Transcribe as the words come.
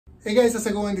Hey guys, how's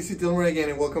it going? This is Dilmer again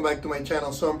and welcome back to my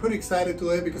channel. So I'm pretty excited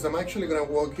today because I'm actually going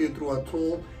to walk you through a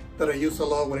tool that I use a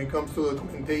lot when it comes to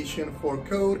documentation for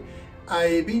code.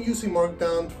 I've been using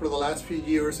Markdown for the last few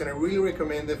years and I really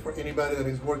recommend it for anybody that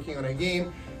is working on a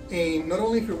game. And not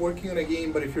only if you're working on a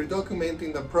game, but if you're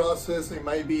documenting the process, it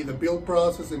might be the build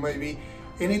process, it might be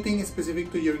anything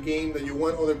specific to your game that you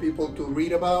want other people to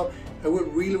read about, I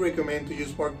would really recommend to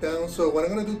use Markdown. So what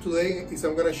I'm going to do today is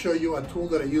I'm going to show you a tool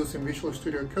that I use in Visual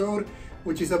Studio Code,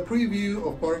 which is a preview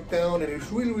of Markdown, and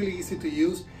it's really easy to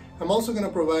use. I'm also going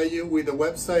to provide you with a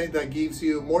website that gives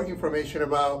you more information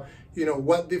about,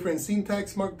 what different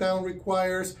syntax Markdown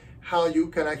requires, how you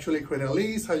can actually create a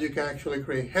list, how you can actually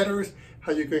create headers,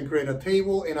 how you can create a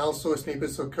table, and also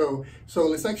snippets of code. So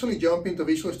let's actually jump into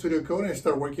Visual Studio Code and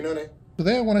start working on it.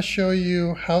 Today I want to show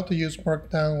you how to use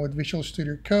Markdown with Visual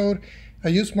Studio Code. I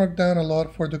use Markdown a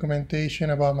lot for documentation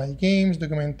about my games,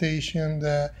 documentation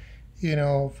that,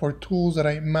 for tools that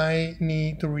I might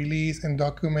need to release and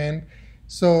document.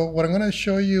 So what I'm going to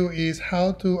show you is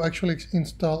how to actually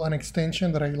install an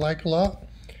extension that I like a lot.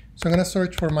 So I'm going to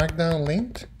search for Markdown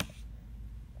linked.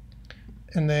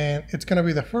 And then it's going to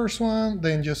be the first one,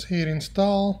 then just hit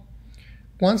install.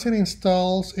 Once it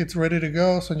installs, it's ready to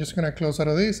go. So I'm just going to close out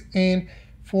of this. And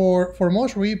for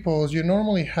most repos, you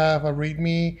normally have a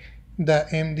README.md.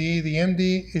 The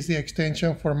MD is the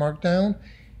extension for Markdown.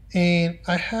 And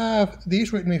I have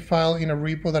this README file in a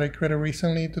repo that I created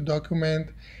recently to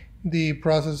document the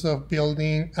process of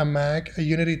building a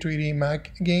Unity3d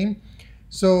Mac game.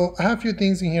 So I have a few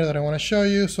things in here that I want to show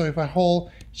you. So if I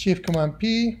hold Shift Command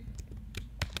P,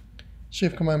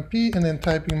 and then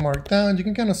type in Markdown, you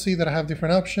can kind of see that I have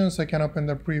different options. I can open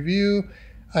the preview,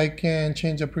 I can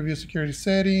change the preview security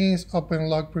settings, open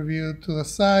log preview to the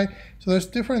side. So there's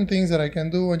different things that I can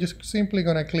do. I'm just simply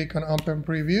going to click on open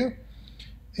preview.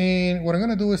 And what I'm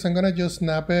going to do is I'm going to just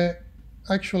snap it.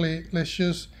 Actually, let's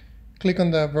just click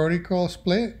on the vertical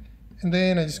split, and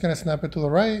then I'm just going to snap it to the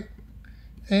right.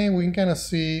 And we can kind of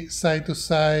see side to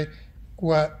side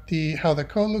how the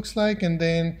code looks like, and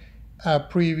then a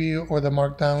preview or the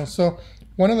Markdown. So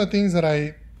one of the things that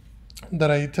I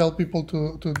tell people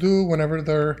to do whenever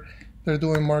they're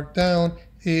doing Markdown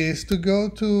is to go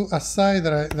to a site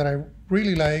that I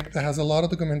really like that has a lot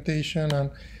of documentation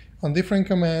on different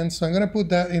commands. So I'm going to put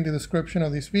that in the description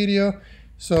of this video.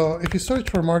 So if you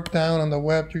search for Markdown on the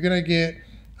web, you're going to get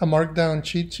a Markdown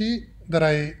cheat sheet that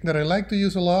I like to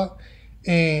use a lot.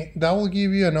 And that will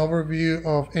give you an overview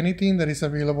of anything that is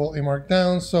available in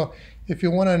Markdown. So if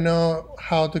you want to know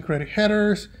how to create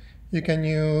headers, you can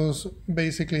use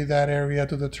basically that area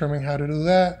to determine how to do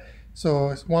that. So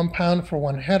it's £1 for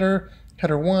one header,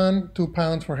 header 1,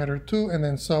 £2 for header 2, and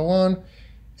then so on.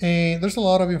 And there's a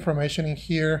lot of information in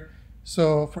here.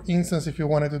 So for instance, if you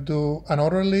wanted to do an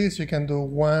order list, you can do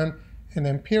 1 and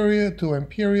then period, 2 and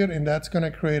period, and that's going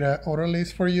to create an order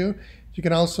list for you. You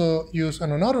can also use an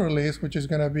unordered list, which is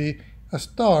going to be a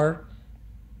star.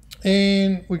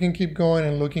 And we can keep going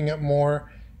and looking at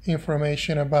more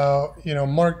information about,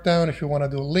 Markdown. If you want to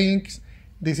do links,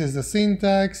 this is the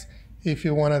syntax. If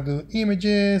you want to do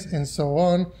images and so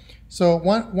on. So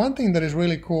one thing that is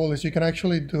really cool is you can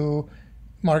actually do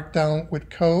Markdown with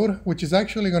code, which is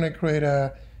actually going to create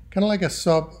a kind of like a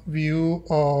sub view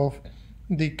of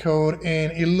the code,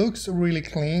 and it looks really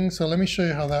clean. So let me show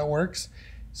you how that works.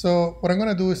 So what I'm going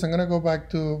to do is I'm going to go back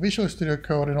to Visual Studio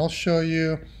Code, and I'll show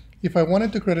you if I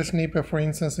wanted to create a snippet, for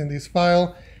instance, in this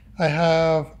file. I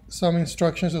have some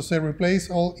instructions to say replace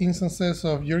all instances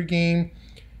of your game,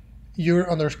 your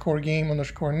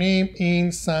 _game_name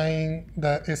in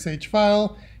sign.sh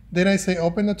file. Then I say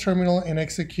open the terminal and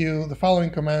execute the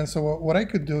following command. So what I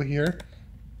could do here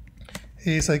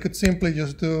is I could simply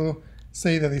just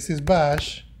say that this is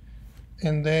bash,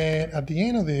 and then at the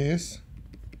end of this,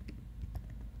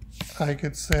 I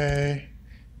could say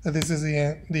that this is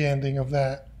the ending of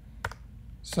that.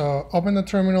 So open the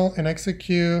terminal and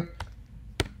execute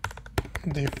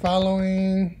the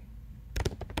following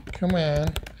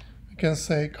command. We can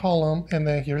say column, and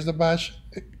then here's the bash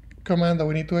command that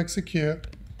we need to execute.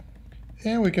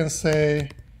 And we can say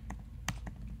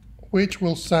which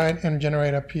will sign and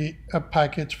generate a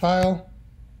package file.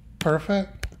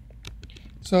 Perfect.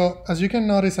 So as you can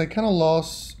notice, I kind of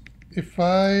lost,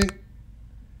 I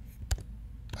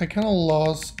kind of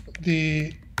lost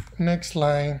the next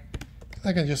line.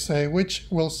 I can just say which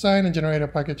will sign and generate a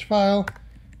package file.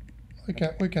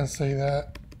 We can say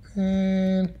that,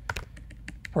 and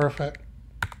perfect.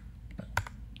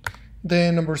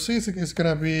 Then number 6 is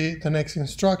going to be the next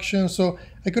instruction. So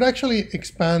I could actually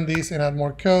expand this and add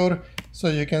more code. So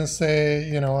you can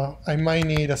say, I might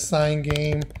need a sign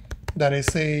game that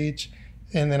is age,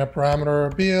 and then a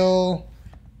parameter build,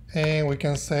 and we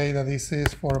can say that this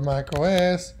is for Mac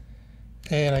OS,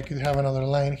 and I could have another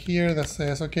line here that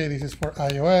says, okay, this is for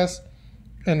iOS,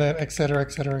 and then etc,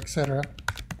 etc, etc.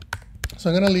 So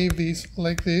I'm gonna leave these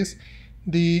like this.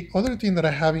 The other thing that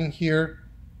I have in here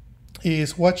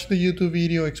is watch the YouTube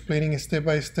video explaining a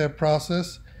step-by-step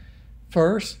process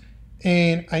first,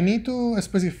 and I need to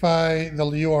specify the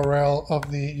URL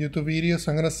of the YouTube video.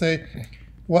 So I'm gonna say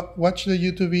watch the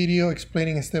YouTube video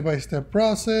explaining a step-by-step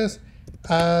process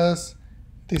as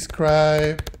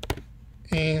described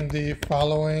in the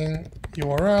following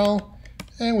URL,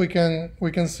 and we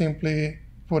can simply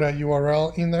put a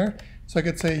URL in there. So I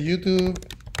could say YouTube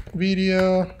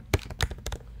video,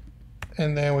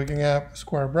 and then we can have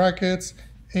square brackets,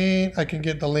 and I can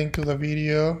get the link to the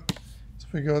video. So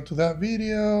if we go to that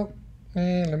video,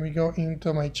 and let me go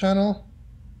into my channel,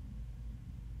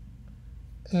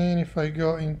 and if I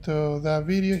go into that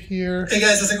video here, hey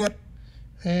guys,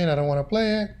 and I don't want to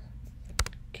play it,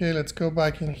 okay, let's go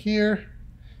back in here,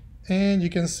 and you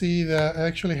can see that I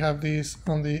actually have this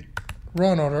on the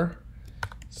run order.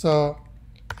 So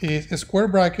square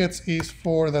brackets is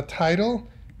for the title,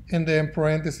 and then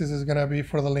parentheses is going to be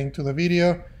for the link to the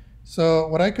video. So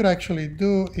what I could actually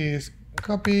do is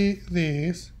copy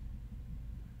this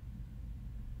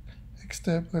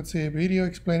let's see, video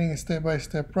explaining a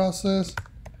step-by-step process.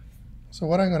 So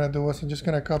what I'm going to do is I'm just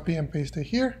going to copy and paste it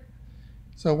here.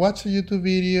 So watch the YouTube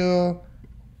video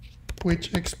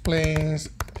which explains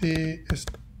the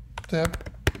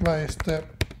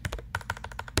step-by-step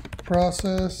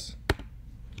process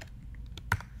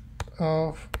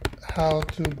of how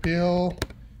to build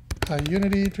a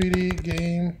Unity3d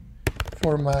game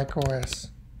for Mac OS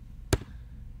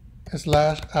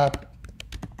 /app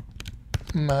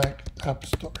Mac App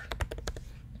Store.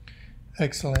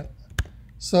 Excellent.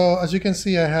 So as you can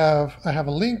see, I have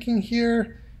a link in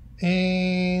here,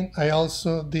 and I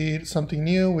also did something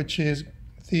new, which is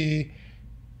the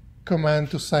command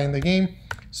to sign the game.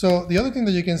 So the other thing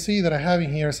that you can see that I have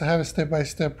in here is I have a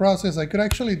step-by-step process. I could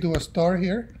actually do a star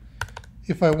here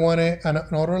if I wanted an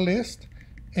order list,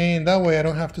 and that way I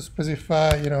don't have to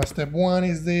specify, you know, step 1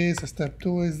 is this, step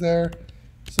 2 is there.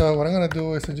 So what I'm going to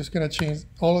do is I'm just going to change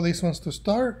all of these ones to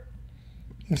star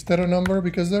instead of number,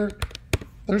 because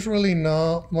there's really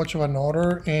not much of an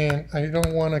order, and I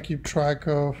don't want to keep track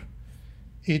of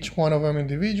each one of them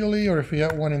individually, or if you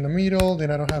have one in the middle,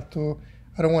 then I don't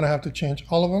want to have to change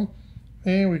all of them.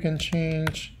 And we can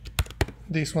change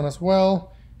this one as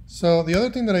well. So the other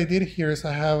thing that I did here is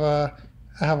I have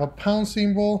a pound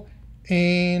symbol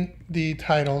and the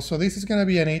title. So this is going to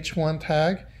be an H1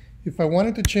 tag. If I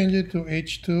wanted to change it to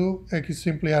H2, I could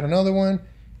simply add another one.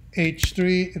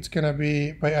 H3, it's going to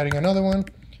be by adding another one.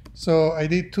 So I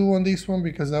did 2 on this one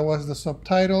because that was the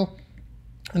subtitle.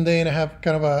 And then I have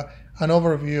kind of an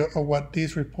overview of what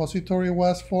this repository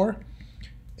was for.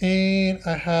 And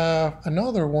I have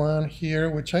another one here,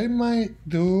 which I might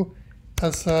do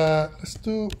as let's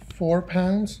do 4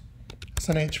 pounds as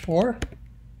an H4,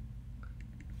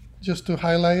 just to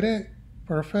highlight it.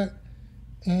 Perfect.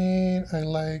 And I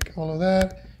like all of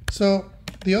that. So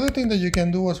the other thing that you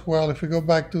can do as well, if we go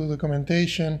back to the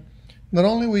documentation, not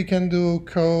only we can do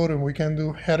code and we can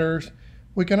do headers,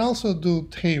 we can also do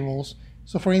tables.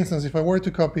 So for instance, if I were to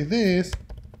copy this,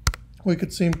 we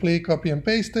could simply copy and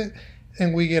paste it,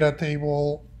 and we get a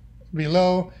table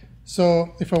below.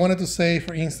 So if I wanted to say,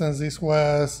 for instance, this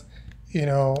was, you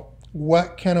know,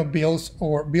 what kind of builds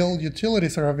or build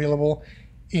utilities are available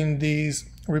in this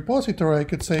repository, I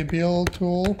could say build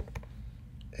tool,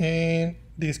 and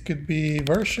this could be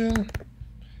version,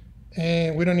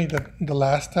 and we don't need the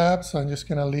last tab, so I'm just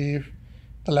gonna leave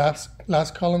the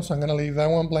last column, so I'm gonna leave that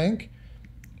one blank,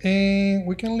 and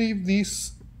we can leave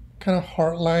this kind of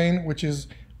hard line, which is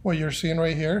what you're seeing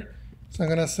right here. So I'm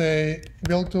gonna say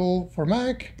build tool for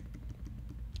Mac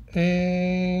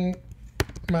and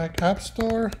Mac App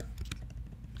Store,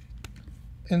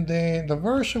 and then the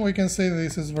version, we can say that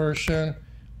this is version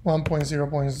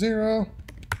 1.0.0.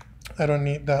 I don't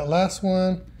need that last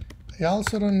one. I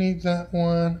also don't need that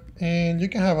one, and you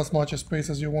can have as much space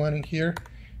as you want in here.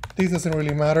 This doesn't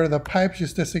really matter. The pipes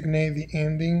just designate the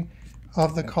ending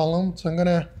of the column. So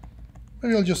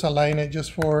maybe I'll just align it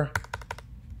just for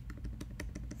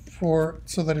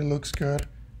so that it looks good.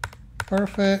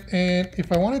 Perfect. And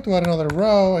if I wanted to add another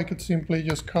row, I could simply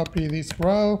just copy this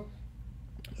row.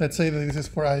 Let's say that this is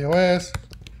for iOS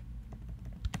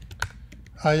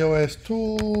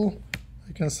tool.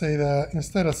 I can say that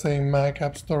instead of saying Mac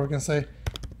App Store, we can say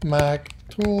Mac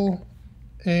tool,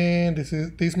 and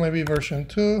this might be version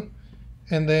 2,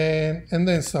 and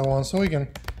then so on. So we can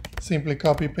simply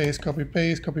copy paste, copy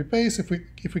paste, copy paste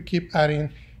if we keep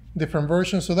adding different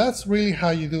versions. So that's really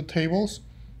how you do tables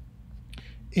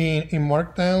in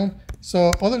Markdown.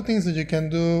 So other things that you can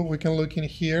do, we can look in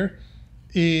here,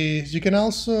 is you can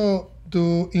also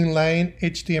do inline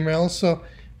HTML. So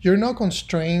you're not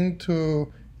constrained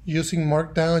to using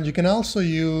Markdown. You can also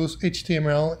use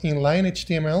HTML, inline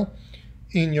HTML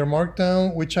in your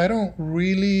Markdown, which I don't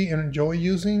really enjoy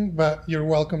using, but you're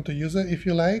welcome to use it if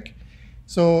you like.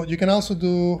 So you can also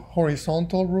do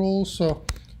horizontal rules. So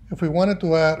if we wanted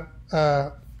to add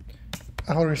a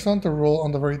horizontal rule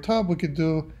on the very top, we could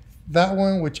do that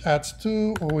one, which adds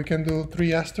 2, or we can do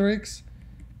 3 asterisks,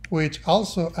 which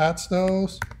also adds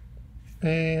those.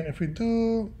 And if we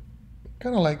do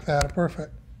kind of like that,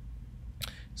 perfect.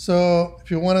 So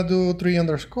if you want to do 3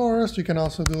 underscores, you can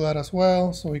also do that as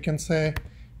well. So we can say,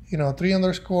 3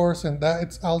 underscores, and that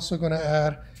it's also going to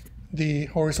add the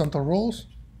horizontal rules.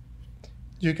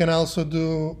 You can also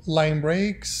do line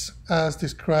breaks as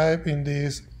described in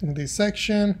this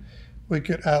section. We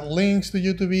could add links to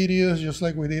YouTube videos just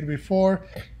like we did before.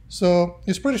 So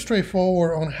it's pretty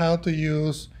straightforward on how to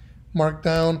use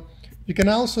Markdown. You can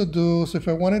also do, so if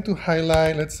I wanted to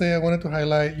highlight, let's say I wanted to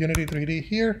highlight Unity3d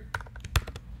here,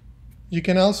 you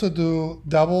can also do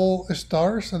double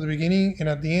stars at the beginning, and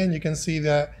at the end you can see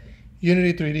that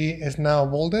Unity3d is now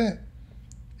bolded,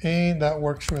 and that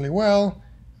works really well.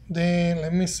 Then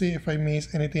let me see if I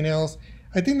miss anything else.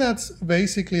 I think that's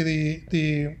basically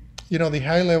the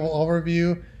high level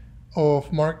overview of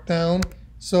Markdown.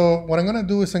 So what I'm gonna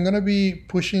do is I'm gonna be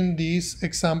pushing this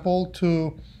example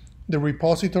to the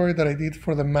repository that I did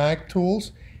for the Mac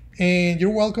tools, and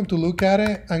you're welcome to look at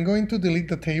it. I'm going to delete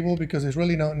the table because it's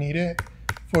really not needed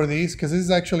for this, because this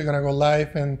is actually gonna go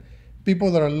live, and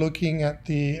people that are looking at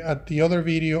the other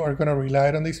video are gonna rely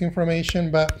on this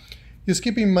information. But just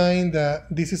keep in mind that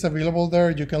this is available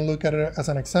there. You can look at it as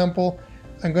an example.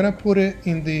 I'm gonna put it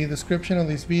in the description of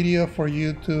this video for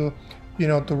you to,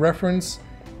 to reference.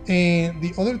 And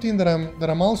the other thing that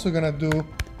I'm also gonna do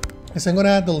is I'm gonna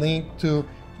add the link to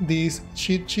this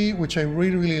cheat sheet, which I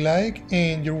really like,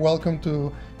 and you're welcome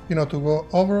to, to go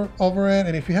over it.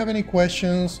 And if you have any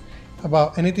questions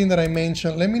about anything that I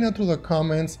mentioned, let me know through the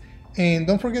comments, and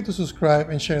don't forget to subscribe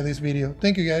and share this video.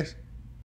 Thank you guys.